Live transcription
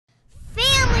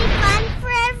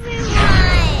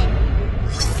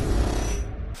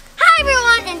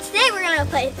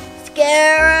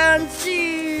Scare and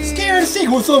Seek. Scare and Seek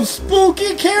with some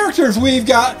spooky characters. We've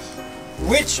got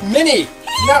Witch Minnie.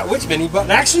 Not Witch Minnie, but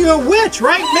actually a witch,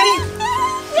 right, Minnie?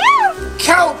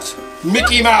 Count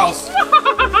Mickey Mouse.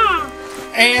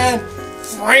 And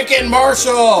Franken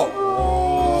Marshall.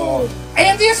 Oh.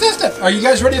 And the assistant. Are you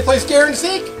guys ready to play Scare and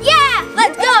Seek? Yeah,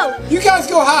 let's go. You guys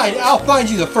go hide. I'll find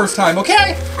you the first time,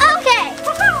 okay? Okay.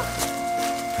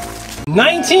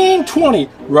 1920.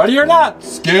 Ready or not?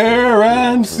 Scare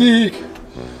and Seek.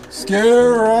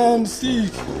 Scare and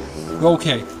Seek.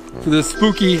 Okay. For this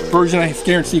spooky version of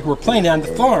Scare and Seek, we're playing on the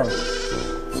farm.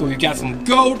 So we've got some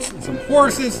goats and some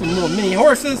horses, some little mini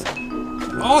horses,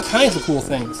 all kinds of cool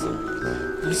things.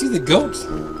 You see the goats?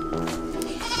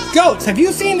 Goats, have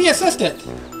you seen the assistant?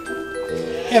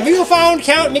 Have you found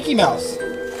Count Mickey Mouse?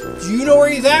 Do you know where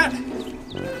he's at?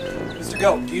 Mr.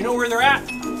 Goat, do you know where they're at?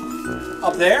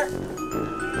 Up there?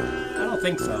 I don't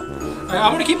think so. Right,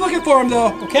 I'm gonna keep looking for him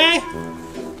though, okay?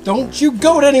 Don't you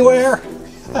goat anywhere.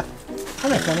 Isn't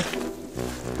that funny?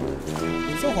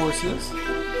 There's the horses.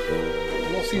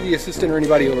 I don't see the assistant or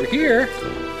anybody over here.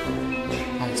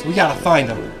 Alright, so we gotta find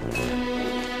them.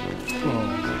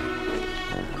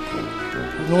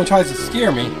 No one tries to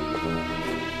scare me.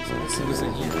 So let's see what's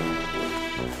in here.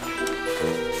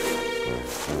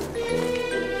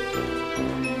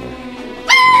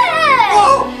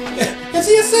 Oh! It's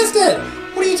the assistant!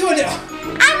 What are you doing now?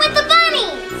 I'm with the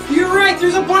bunny. You're right,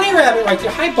 there's a bunny rabbit right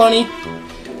there. Hi, bunny.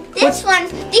 These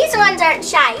ones aren't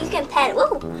shy. You can pet.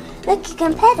 Ooh, look, you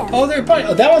can pet them. Oh, they're bunny.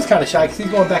 Oh, that one's kind of shy because he's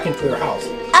going back into their house.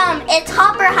 It's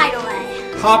Hopper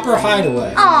Hideaway. Hopper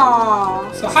Hideaway.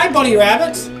 Aww. So, hi, bunny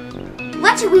rabbits.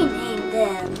 What should we name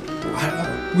them? I don't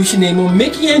know. We should name them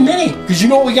Mickey and Minnie. Because you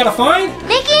know what we gotta find?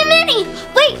 Mickey and Minnie.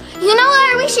 Wait, you know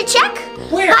where we should check?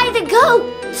 Where? By the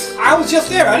goats. I was just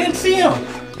there. I didn't see them.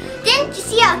 Didn't you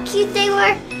see how cute they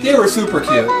were? They were super cute.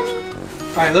 Hi, bunny.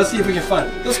 Alright, let's see if we can find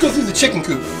it. Let's go through the chicken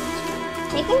coop.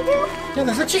 Chicken coop? Yeah,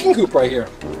 there's a chicken coop right here.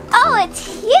 Oh, it's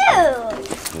huge.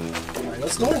 Alright,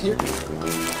 let's go in here.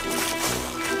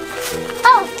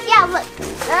 Oh, yeah, look.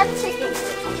 That's chicken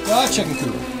coop. Chicken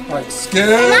coop. Alright,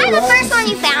 scare. Am I the first one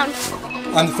you found?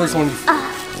 I'm the first one you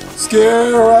found.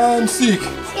 Scare and Seek.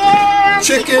 Scare and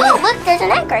Chicken. Seek. Oh, look, there's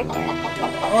an egg right there.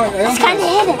 Alright, It's kind of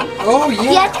hidden. Oh, yeah.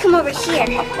 You have to come over here.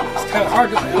 It's kind of hard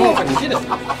to. I don't know if I can get it.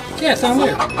 Yeah, it's down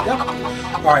there. Yep.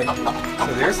 Alright,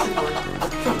 so there's the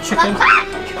chicken.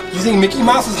 Do you think Mickey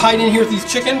Mouse is hiding here with these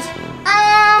chickens?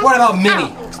 What about Minnie? I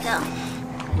don't think so.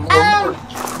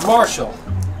 Or Marshall?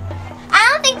 I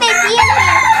don't think they'd be in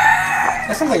here.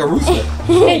 That sounds like a rooster.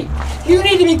 Hey, you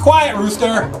need to be quiet,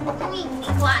 rooster. We need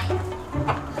to be quiet.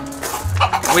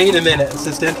 Wait a minute,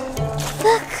 assistant.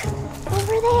 Look,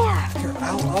 over there. Here,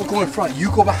 I'll go in front.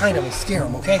 You go behind him and scare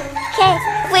him, okay? Okay.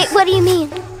 Wait, what do you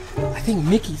mean? I think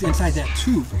Mickey's inside that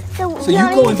tube. So you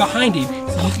go in behind him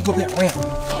so you can go up that ramp.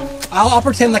 I'll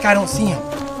pretend like I don't see him.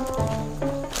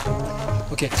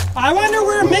 Okay. I wonder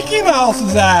where Mickey Mouse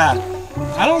is at.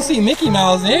 I don't see Mickey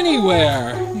Mouse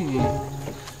anywhere.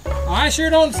 I sure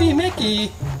don't see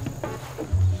Mickey.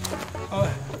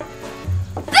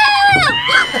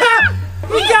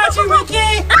 We got you,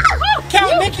 Mickey!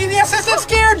 Count Mickey, the assistant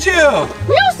scared you!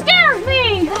 You scared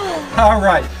me!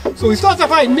 Alright, so we still have to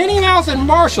find Minnie Mouse and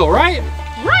Marshall, right?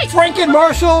 Right! Franken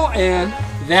Marshall and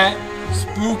that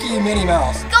spooky Minnie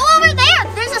Mouse. Go over there.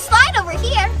 There's a slide over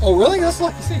here. Oh, really? Let's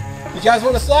look and see. You guys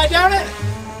want to slide down it?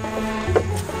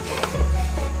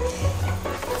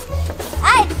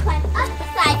 I just went up the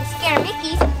slide to scare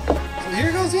Mickey. So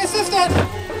here goes the assistant.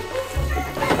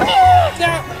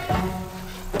 Now,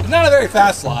 it's not a very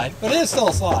fast slide, but it is still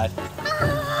a slide.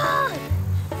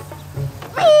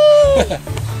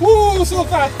 Woo, so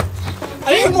fast. I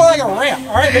think it's more like a ramp.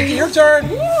 All right, Mickey, your turn. Ooh,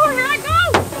 here I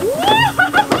go!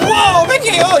 Whoa,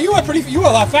 Mickey! Oh, you went a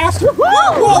lot faster.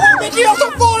 Whoa, Mickey,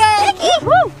 don't fall down.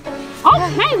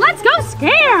 Okay, let's go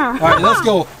scare! All right, let's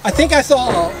go. I think I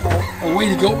saw a way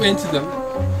to go into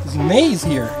this maze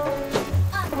here.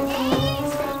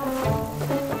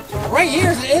 Right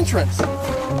here is the entrance.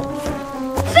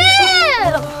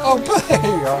 Oh, there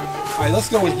you are. All right, let's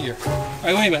go in here. All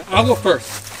right, wait a minute. I'll go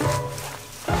first.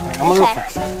 All right, I'm going to go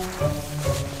first.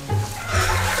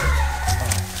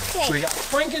 Okay. So we got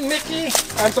Frank and Mickey.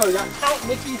 I'm sorry, we got Count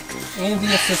Mickey and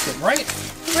the assistant, right?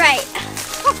 Right.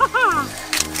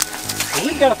 And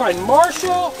we've got to find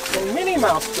Marshall and Minnie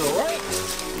Mouse still, right?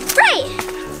 Right.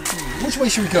 Which way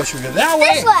should we go? Should we go that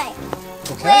way? This way.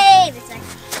 Okay. Way this way.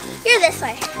 You're this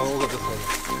way. Oh, we'll go this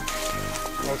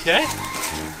way. Okay.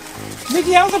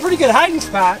 Mickey, that was a pretty good hiding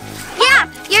spot. Yeah,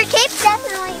 your cape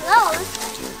definitely goes.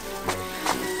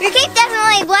 Your cape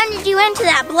definitely blended you into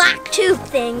that black tube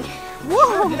thing.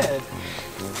 Whoa. It did.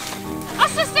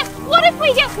 Assistant, what if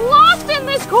we get lost in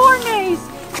this corn maze? Do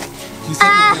you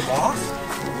think we'll get lost?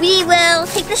 We will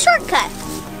take the shortcut.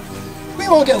 We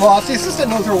won't get lost. The assistant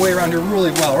knows her way around here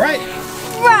really well, right?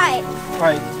 Right. All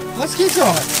right, let's keep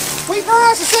going. Wait for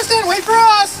us, assistant. Wait for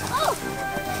us. Oh.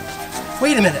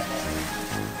 Wait a minute.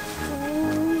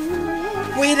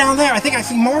 Way down there, I think I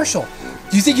see Marshall.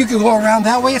 Do you think you could go around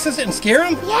that way, assistant, and scare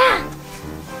him? Yeah.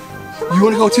 You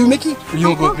want to go too, Mickey? Or you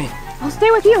want to go with me? I'll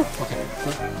stay with you. Okay.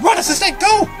 Run, assistant,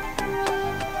 go!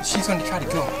 She's going to try to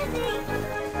go.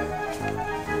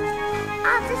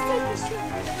 I'll just take the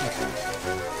shortcut.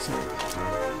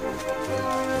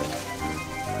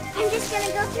 I'm just going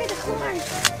to go through the corn.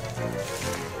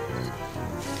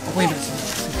 Oh, wait a minute.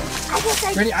 I guess I...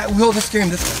 Ready? We'll just scare him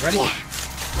this way. Ready? Yeah.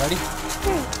 Ready?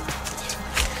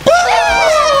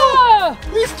 Ah!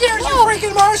 We scared you,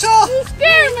 freaking Marshall! You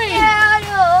scared me!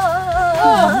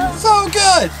 So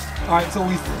good! Alright, so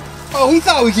we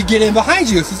thought we could get in behind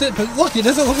you, but look, it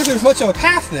doesn't look like there's much of a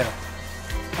path there.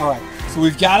 Alright, so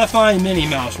we've got to find Minnie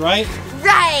Mouse, right?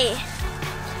 Right.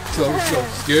 So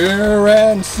scare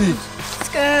and seek.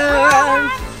 Scare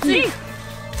and seek.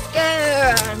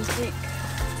 Scare and seek.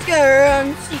 Scare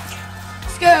and seek.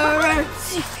 Scare and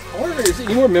seek. I wonder if there's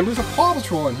any more members of Paw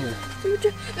Patrol in here.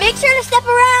 Make sure to step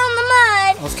around the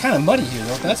mud. Oh, it's kind of muddy here,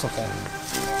 though. That's okay.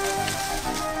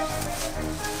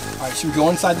 Alright, should we go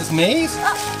inside this maze?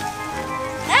 Ah.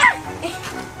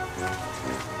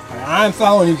 Alright, I'm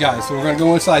following you guys, so we're going to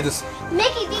go inside this.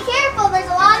 Mickey, be careful. There's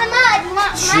a lot of mud. You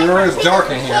might Sure is dark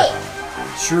in here.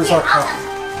 Sure is dark.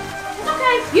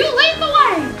 Okay, you lead the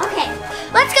way. Okay,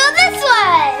 let's go this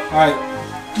way. Alright,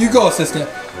 you go, assistant.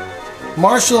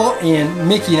 Marshall and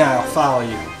Mickey and I will follow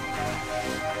you.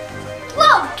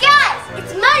 Whoa, guys,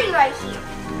 it's muddy right here.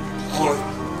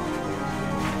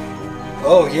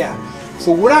 Oh, yeah.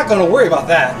 So we're not going to worry about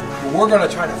that. But we're going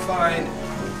to try to find...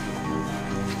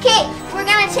 Okay, we're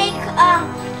going to take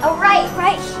a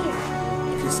right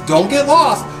here. Just don't get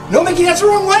lost. No, Mickey, that's the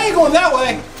wrong way. Going that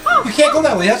way. You can't go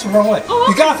that way. That's the wrong way. Oh,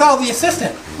 okay. You got to follow the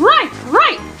assistant. Right.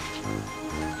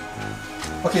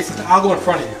 Okay, assistant, I'll go in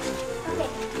front of you. Okay,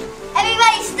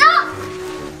 everybody stop.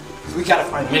 We got to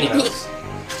find Minnie Mouse.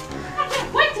 I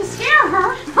can't wait to scare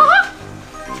her.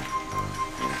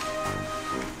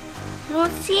 I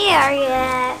don't see her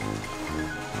yet.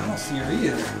 I don't see her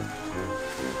either.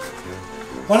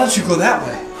 Why don't you go that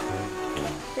way?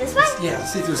 This way? Yeah,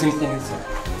 let's see if there's anything inside.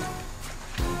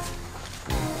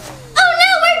 Oh no,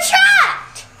 we're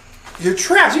trapped! You're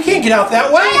trapped. You can't get out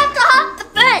that way. I have to hop the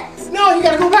fence. No, you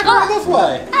got to go back around this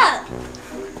way. Oh.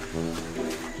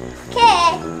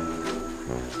 Okay.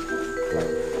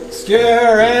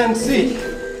 Scare and seek.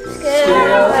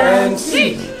 Scare and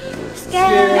seek.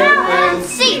 Scare and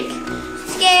seek.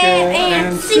 Scare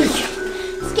and seek.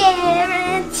 Scare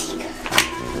and seek.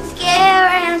 Scare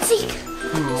and seek.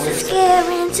 Scare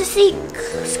and to seek.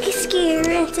 Scare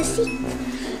and to seek.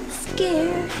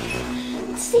 Scare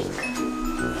and seek.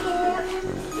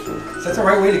 Is that the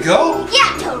right way to go?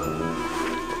 Yeah, totally.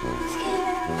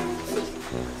 Scare and seek.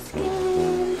 Scare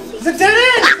and seek. It's a dead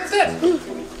end. That's it.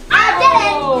 I'm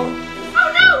dead. Oh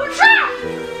no, we're trapped.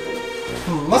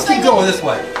 Let's keep going this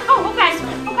way. Oh, okay.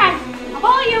 I'll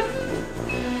follow you.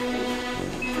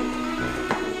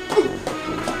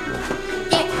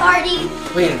 Dance party.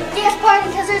 Wait a minute. Dance party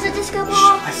because there's a disco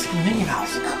ball. I see Minnie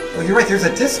Mouse. Oh, you're right. There's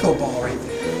a disco ball right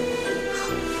there.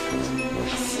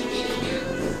 I see Minnie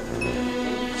Mouse.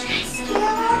 Should I scare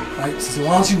her? All right. So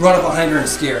why don't you run up behind her and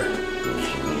scare her?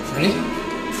 Ready?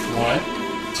 1,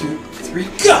 2, 3,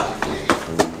 go!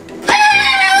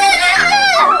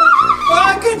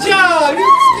 Oh, good job! You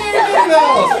scared Minnie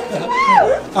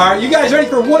Mouse. All right, you guys ready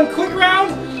for one quick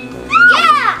round?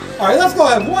 Yeah! All right, let's go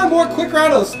have one more quick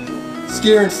round of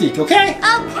scare and seek, okay?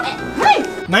 Okay.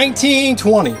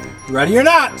 1920. Ready or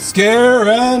not? Scare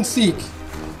and seek.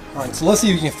 All right, so let's see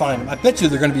if we can find them. I bet you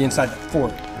they're going to be inside the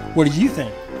fort. What do you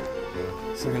think?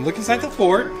 So we're going to look inside the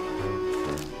fort.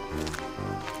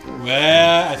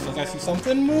 Well, I think I see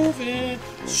something moving.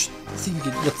 Shh, let's see if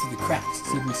we can look through the cracks.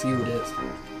 See if we see who it is.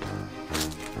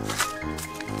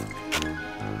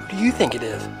 Who do you think it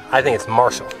is? I think it's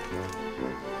Marshall.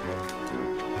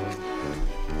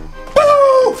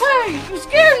 Woo! Hey, you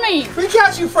scared me. We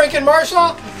got you, Frank and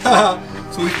Marshall!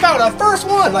 So we found our first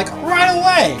one, like right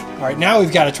away! Alright, now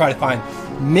we've got to try to find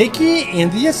Mickey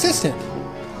and the assistant.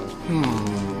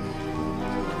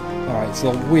 Alright,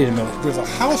 so wait a minute. There's a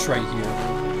house right here.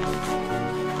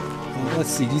 Let's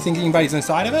see, do you think anybody's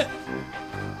inside of it?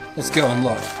 Let's go and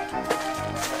look.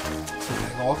 So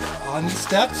we walk on these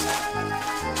steps.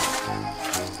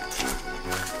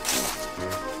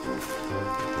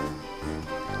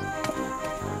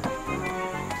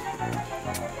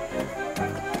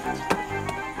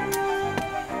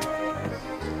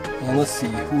 And let's see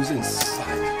who's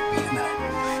inside. Wait a minute.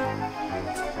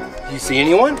 Do you see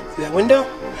anyone through that window?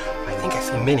 I think I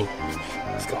see Minnie.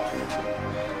 Let's go.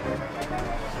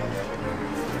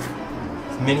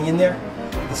 Is Minnie in there?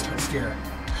 Let's start scaring.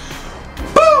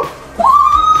 Boom!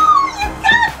 Oh, you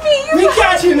got me! We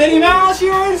got you, Minnie Mouse!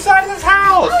 You were inside this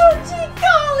house! Oh, gee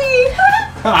golly!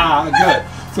 Ah, good.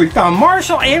 So we found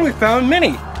Marshall and we found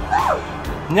Minnie.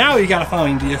 Now we gotta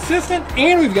find the assistant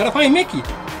and we've gotta find Mickey.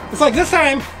 It's like this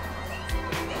time.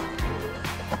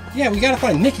 Yeah, we gotta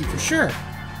find Mickey for sure.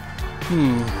 I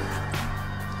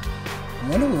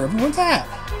wonder where everyone's at.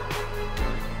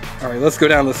 Alright, let's go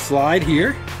down the slide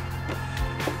here.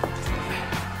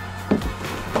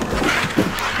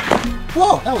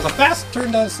 Whoa, that was a fast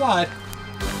turn down the slide.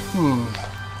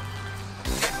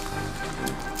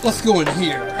 Let's go in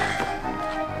here.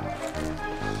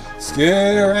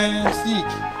 Scare and seek.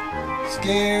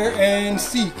 Scare and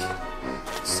seek.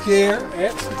 Scare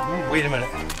and seek. Oh, wait a minute.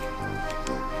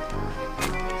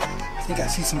 I think I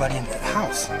see somebody in that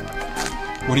house.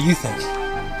 What do you think?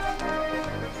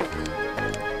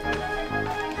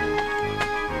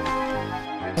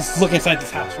 Let's look inside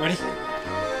this house. Ready?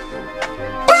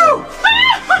 Boom!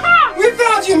 We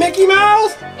found you, Mickey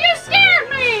Mouse! You scared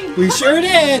me! We sure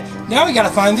did. Now we gotta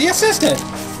find the assistant.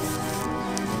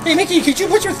 Hey, Mickey, could you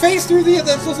put your face through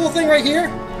this little thing right here?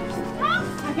 Well,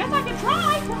 I guess I could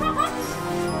try.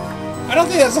 I don't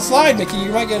think that's a slide, Mickey.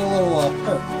 You might get a little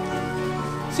hurt.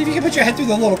 See if you can put your head through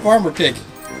the little farmer pig.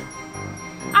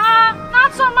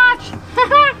 Not so much.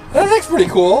 That looks pretty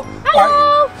cool.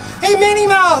 Hello! Right. Hey, Minnie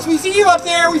Mouse, we see you up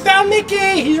there. We found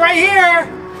Mickey. He's right here.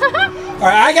 All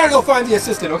right, I gotta go find the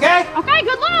assistant, okay? Okay,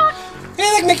 good luck.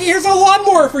 Hey, look, Mickey, here's a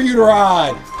lawnmower for you to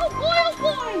ride. Oh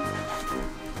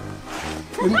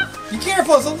boy, Be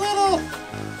careful, it's a little...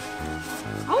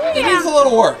 Oh It yeah. needs a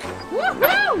little work.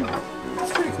 Woohoo!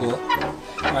 That's pretty cool.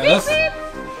 All right, Beep, let's... beep.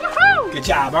 Woohoo! Good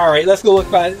job. All right, let's go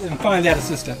look and find that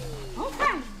assistant.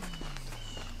 Okay.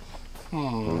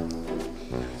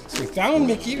 So we found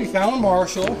Mickey, we found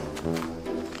Marshall.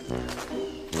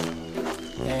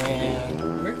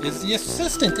 And where is the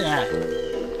assistant at?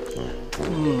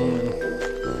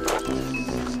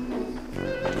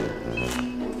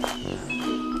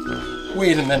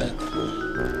 Wait a minute.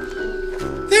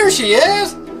 There she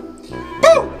is!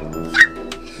 Boom!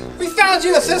 We found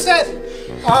you, assistant!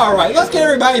 Alright, let's get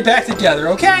everybody back together,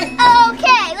 okay?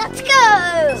 Okay, let's go!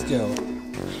 Let's go.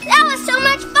 That was so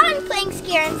much fun playing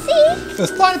Scare and Seek. It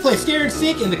was fun to play Scare and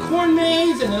Seek in the corn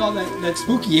maze and all that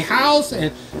spooky house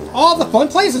and all the fun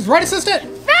places, right, assistant?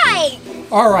 Right!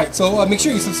 Alright, so make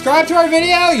sure you subscribe to our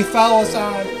video, you follow us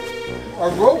on our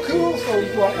Roku, so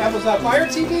you go on Amazon Fire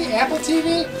TV, Apple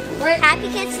TV, right? Happy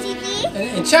Kids TV.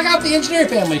 And check out the Engineering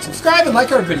Family. Subscribe and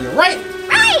like our video, right?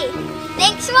 Right!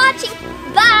 Thanks for watching.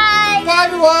 Bye! Bye,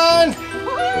 everyone!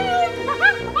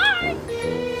 Bye.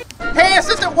 Hey,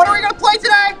 assistant, what are we going to play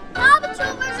today? Paw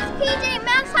Patrol versus PJ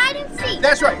Masks Hide and Seek.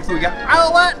 That's right, so we got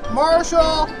Owlette,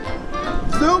 Marshall,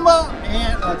 Zuma,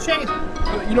 and Chase.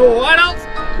 You know what else?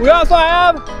 We also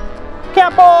have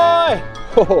Catboy!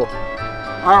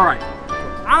 Alright,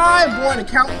 I'm going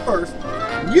to count first.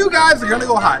 You guys are going to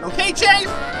go hide, okay, Chase?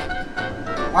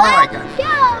 Alright, guys.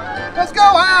 Go! Let's go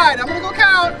hide! I'm going to go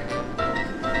count.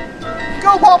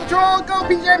 Go, Paw Patrol! Go,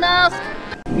 PJ Masks!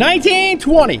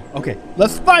 1920. Okay,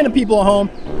 let's find the people at home.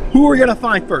 Who are we going to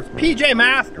find first? PJ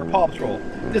Masks or Paw Patrol?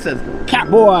 This is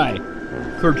Catboy.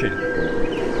 Searching.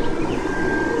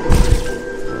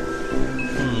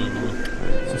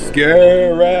 So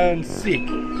scare and seek.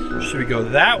 Should we go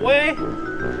that way?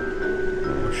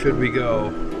 Or should we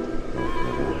go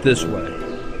this way?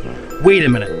 Wait a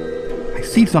minute. I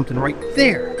see something right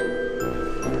there.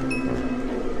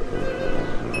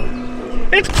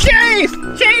 It's Chase!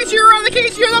 Chase, you're on the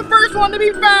case. You're the first one to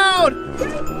be found.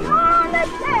 On the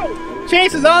case.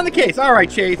 Chase is on the case. All right,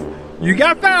 Chase. You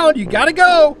got found. You got to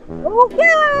go.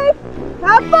 Okay.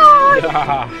 Have fun.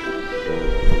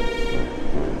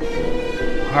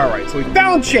 All right, so we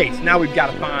found Chase. Now we've got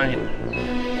to find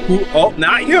who. Oh,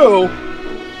 not you.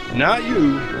 Not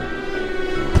you.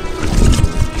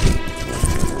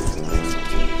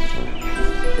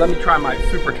 Let me try my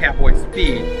Super Catboy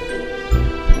speed.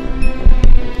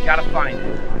 Gotta find it.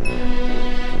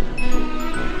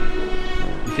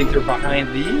 You think they're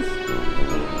behind these?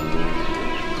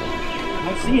 I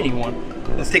don't see anyone.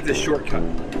 Let's take this shortcut.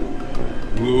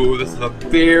 Ooh, this is a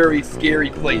very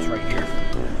scary place right here.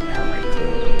 Alright.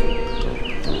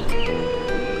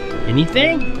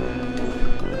 Anything?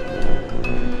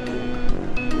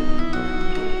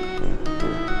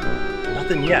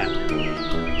 Nothing yet.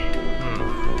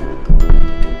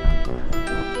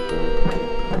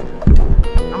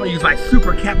 my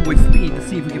Super Catboy speed to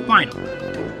see if we can find him.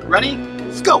 Ready?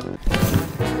 Let's go! Do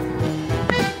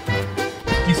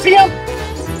you see him?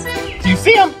 Do you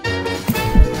see him?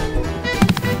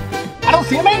 I don't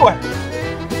see him anywhere.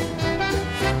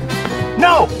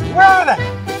 No! Where are they?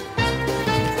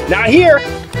 Not here.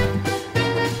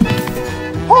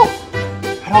 Oh!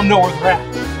 I don't know where they're at.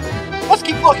 Let's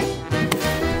keep looking.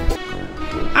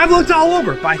 I've looked all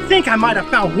over, but I think I might have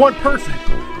found one person.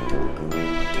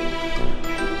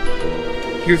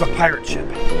 Here's a pirate ship.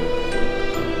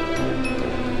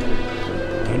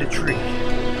 And a tree.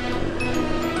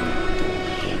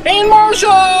 And Marshall!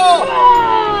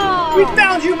 Wow. We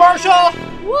found you, Marshall!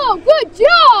 Whoa, good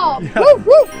job! Yeah. Woo,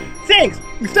 woo. Thanks!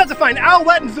 We still have to find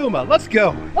Owlette and Zuma. Let's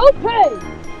go. Okay.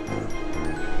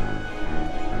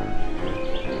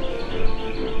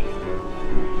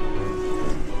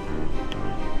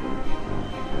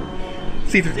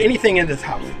 See if there's anything in this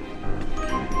house.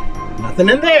 Nothing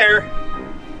in there.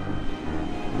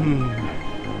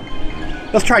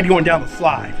 Let's try going down the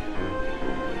slide.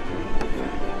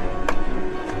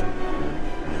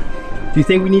 Do you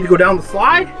think we need to go down the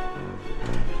slide?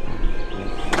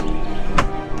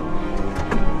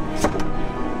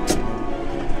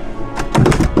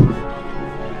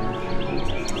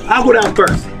 I'll go down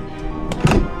first.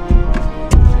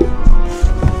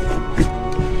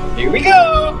 Here we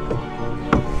go.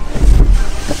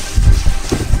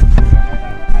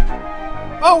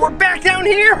 Oh, we're back down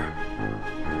here.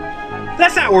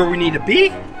 That's not where we need to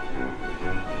be.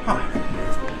 Huh.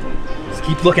 Let's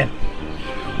keep looking.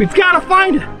 We've got to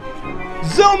find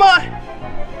Zuma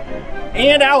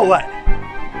and Owlette.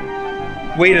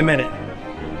 Wait a minute.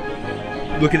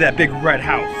 Look at that big red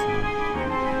house.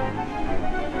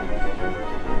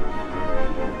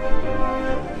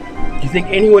 Do you think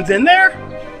anyone's in there?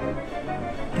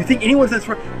 Do you think anyone's in this?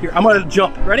 Here, I'm gonna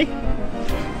jump. Ready?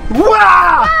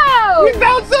 Wow! Whoa! We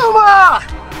found Zuma!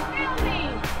 Found me.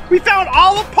 We found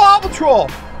all of Paw Patrol.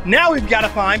 Now we've got to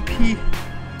find Owlette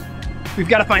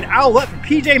from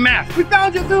PJ Masks. We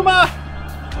found you, Zuma.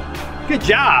 Good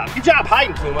job. Good job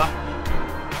hiding, Zuma.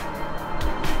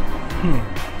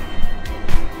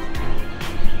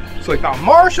 So we found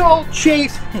Marshall,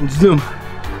 Chase, and Zuma.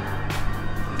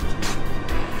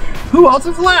 Who else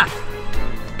is left?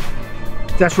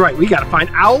 That's right, we gotta find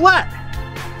Owlette.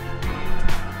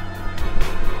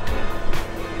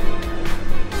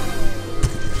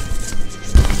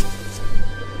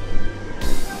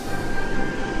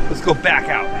 Let's go back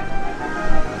out.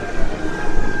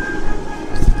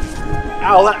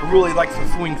 Owlette really likes the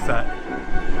swing set.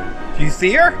 Do you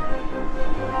see her?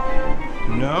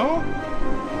 No?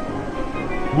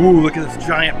 Ooh, look at this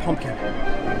giant pumpkin.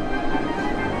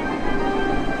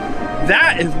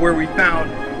 That is where we found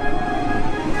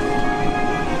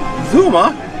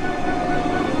Zuma.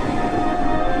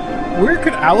 Where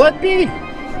could Owlette be?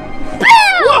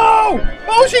 Whoa!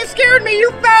 Oh, she scared me!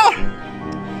 You fell!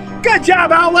 Good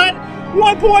job, Owlette!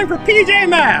 1 point for PJ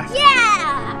Masks!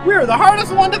 Yeah! We're the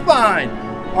hardest one to find.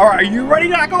 Alright, are you ready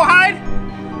to go hide?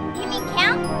 You mean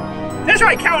count? That's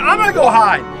right, count. I'm gonna go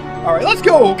hide. Alright, let's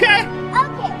go, okay? Okay.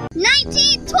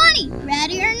 1920.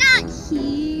 Ready or not,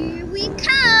 here we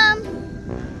come.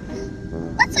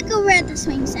 Let's look over at the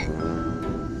swing set.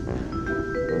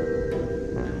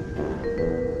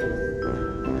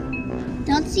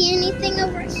 Don't see anything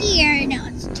over here. Now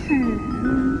let's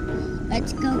turn.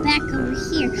 Let's go back over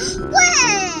here.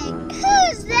 Wait!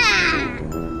 Who's that?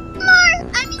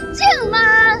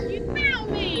 Zuma! You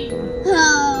found me.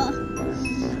 Oh.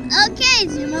 Okay,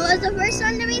 Zuma was the first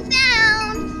one to be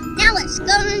found. Now let's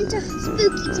go into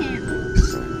Spooky Town.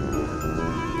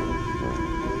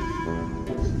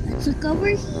 Let's look over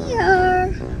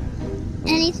here.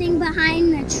 Anything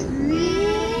behind the tree?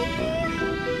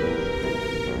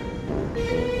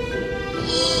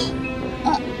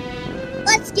 Oh,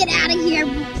 let's get out of here.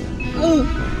 Oh,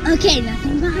 okay,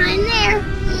 nothing behind there.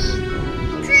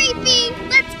 Creepy.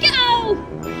 Let's go.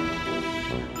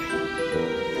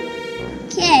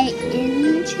 Okay,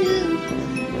 into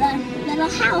the little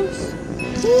house.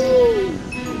 Ooh.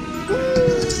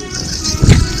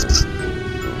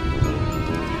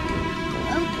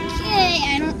 Okay, I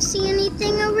don't see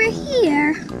anything over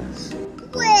here.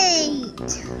 Wait.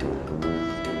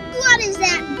 What is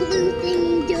that blue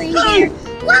thing doing here?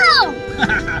 Whoa!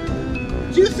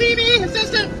 Did you see me,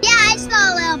 assistant? Yeah, I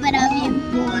saw a little bit of him.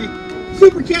 Boy,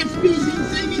 Super Cat Speed didn't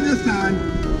save me this time.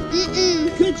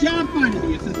 Mm-mm. Good job finding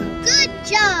me, assistant. Good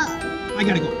job. I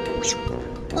gotta go.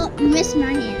 Oh, missed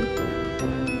my hand.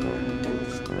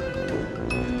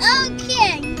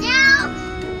 Okay, now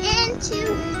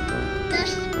into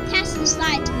past the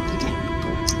slide to Spooky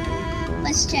Town.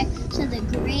 Let's check. So the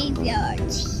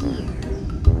graveyard's here.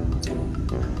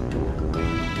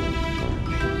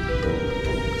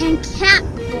 And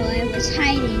Catboy was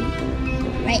hiding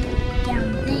right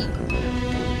down there.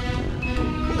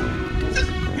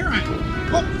 Here I am.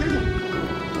 Oh, there's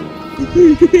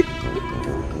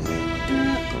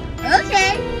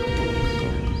Okay.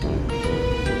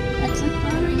 Let's look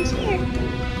around here.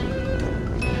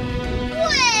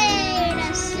 Wait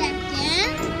a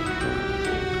second.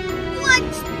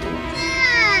 What's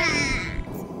that?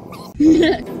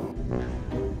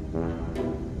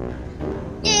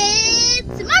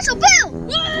 It's Marshall Boo!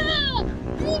 Ah!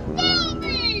 You found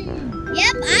me!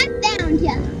 Yep, I found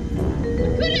ya. I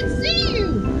couldn't see you,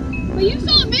 but you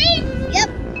saw me? Yep.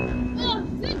 Oh,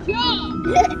 good job!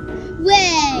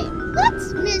 Wait,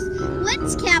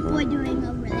 what's Catboy doing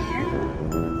over there?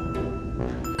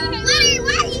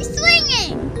 Why are you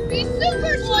swinging? He's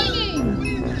super swinging!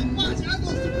 Wait a minute, watch, I'll go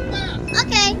super fast.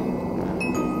 Okay.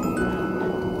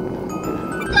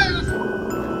 Fast!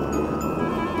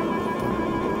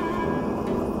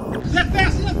 Is that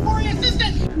fast enough for you,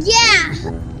 assistant? Yeah.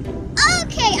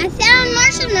 Okay, I found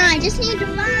Marshall now. I just need to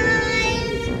find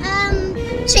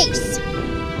Chase.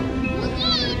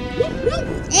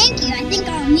 Thank you. I think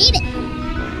I'll need it.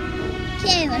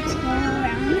 Okay, let's go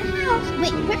around the house.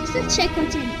 Wait, let's just check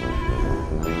what's in it.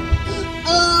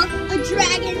 A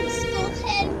dragon skull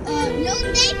head. No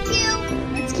thank you.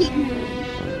 Let's keep moving.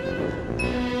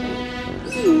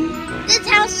 This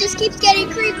house just keeps getting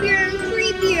creepier and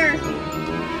creepier.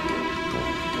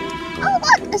 Oh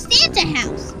look, a Santa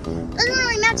house. Doesn't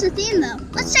really match the theme though.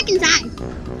 Let's check inside.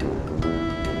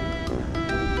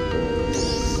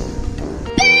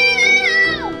 Boo!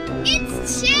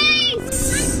 It's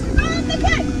Chase!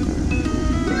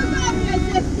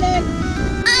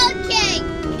 Okay,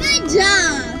 good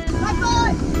job.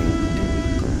 Bye-bye!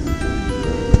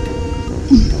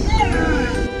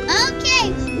 Okay,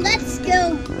 let's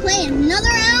go play another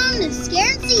round of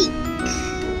Scare and Seek.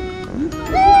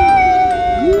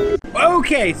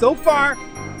 Okay, so far,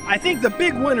 I think the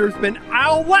big winner's been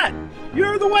Owlette.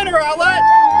 You're the winner, Owlette.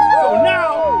 So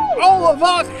now, all of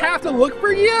us have to look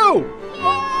for you.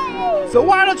 So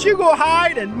why don't you go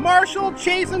hide, and Marshall,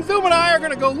 Chase, and Zoom and I are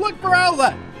gonna go look for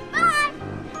Owlette. Bye.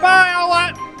 Bye,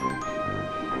 Owlette.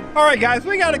 All right, guys,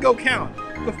 we gotta go count.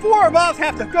 The four of us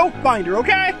have to go find her,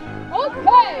 okay?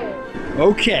 Okay!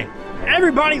 Okay,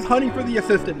 everybody's hunting for the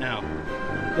assistant now.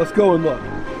 Let's go and look.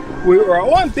 We are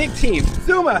one big team.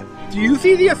 Zuma, do you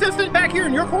see the assistant back here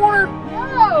in your corner?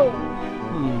 No!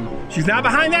 She's not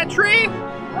behind that tree?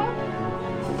 Oh,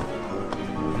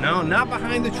 No, not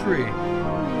behind the tree.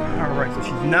 All right, so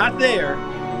she's not there.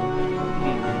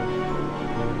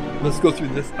 Let's go through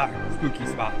this spot, spooky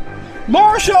spot.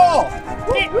 Marshall!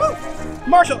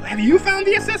 Marshall, have you found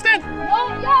the assistant?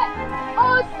 not yet!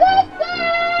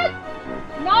 Assistant!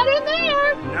 Not in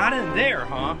there! Not in there,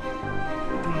 huh?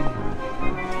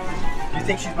 Do you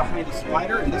think she's behind the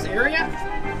spider in this area?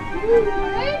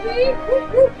 Maybe!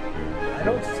 I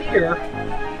don't see her.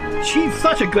 She's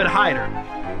such a good hider.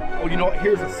 Oh, you know what?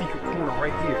 Here's a secret corner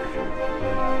right here.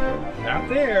 Not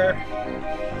there.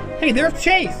 Hey, there's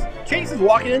Chase. Chase is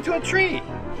walking into a tree.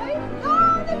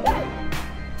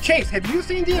 Chase, have you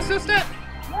seen the assistant?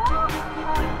 No, I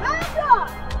have not!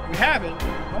 You haven't?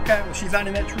 Okay, well, she's not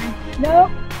in that tree. No,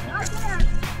 not there.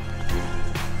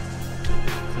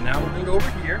 So now we're gonna go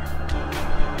over here.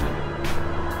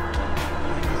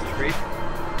 This tree.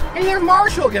 Hey, there's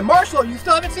Marshall again. Marshall, you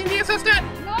still haven't seen the assistant?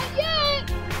 Not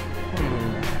yet!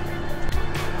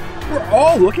 We're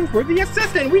all looking for the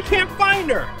assistant. We can't find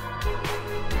her.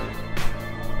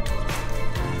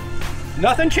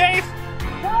 Nothing, Chase?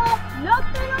 No,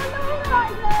 nothing on the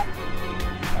horizon.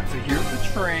 Alright, so here's the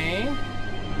train.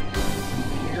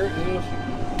 Here is...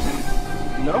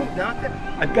 No, not that.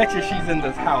 I bet you she's in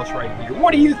this house right here.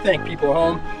 What do you think, people at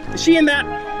home? Is she in that?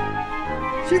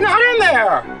 She's not in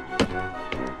there!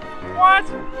 What?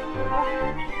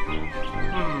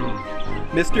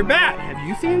 Mr. Bat, have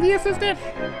you seen the assistant?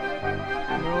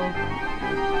 No.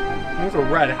 There's a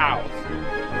red house.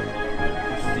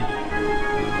 Let's see.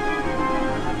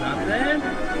 Nothing?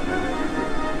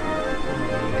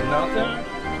 Nothing?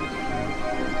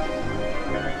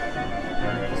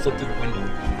 Let's look through the window.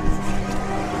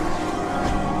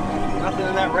 Nothing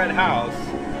in that red house.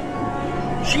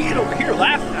 She hid over here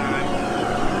last time.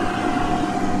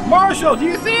 Marshall, do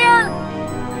you see her?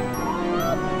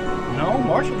 No,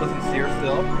 Marshall doesn't see her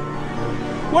still.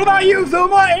 What about you,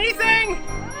 Zuma? Anything?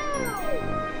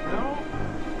 No?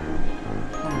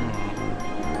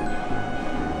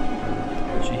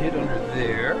 She hid under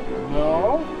there.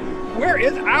 No. Where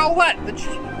is Owlette? Let's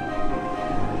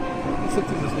look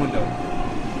through this window.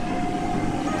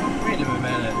 Wait a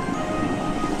minute.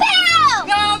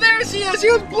 Boo! Oh, there she she is.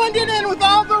 She was blending in with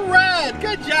all the red.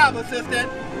 Good job, assistant.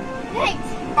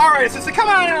 Thanks. All right, assistant, come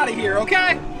on out of here,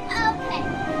 okay? Okay.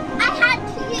 I had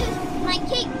to use my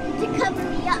cape to cover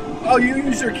me up. Oh, you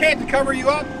used your cape to cover you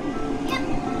up? Yep.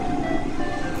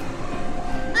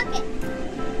 Okay.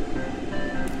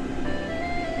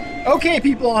 Okay,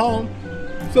 people at home.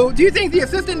 So, do you think the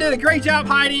assistant did a great job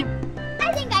hiding?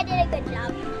 I think I did a good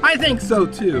job. I think so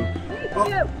too.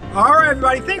 All right,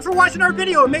 everybody. Thanks for watching our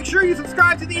video, and make sure you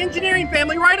subscribe to the Engineering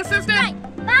Family, right, assistant? Right.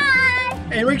 Bye.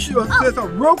 And make sure it's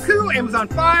on Roku, Amazon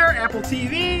Fire, Apple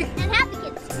TV. And Happy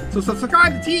Kids. So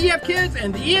subscribe to TEF Kids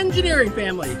and the Engineering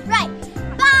Family. Right.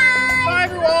 Bye. Bye,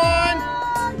 everyone.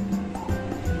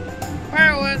 Bye,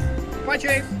 Owlette. Bye,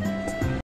 Chase.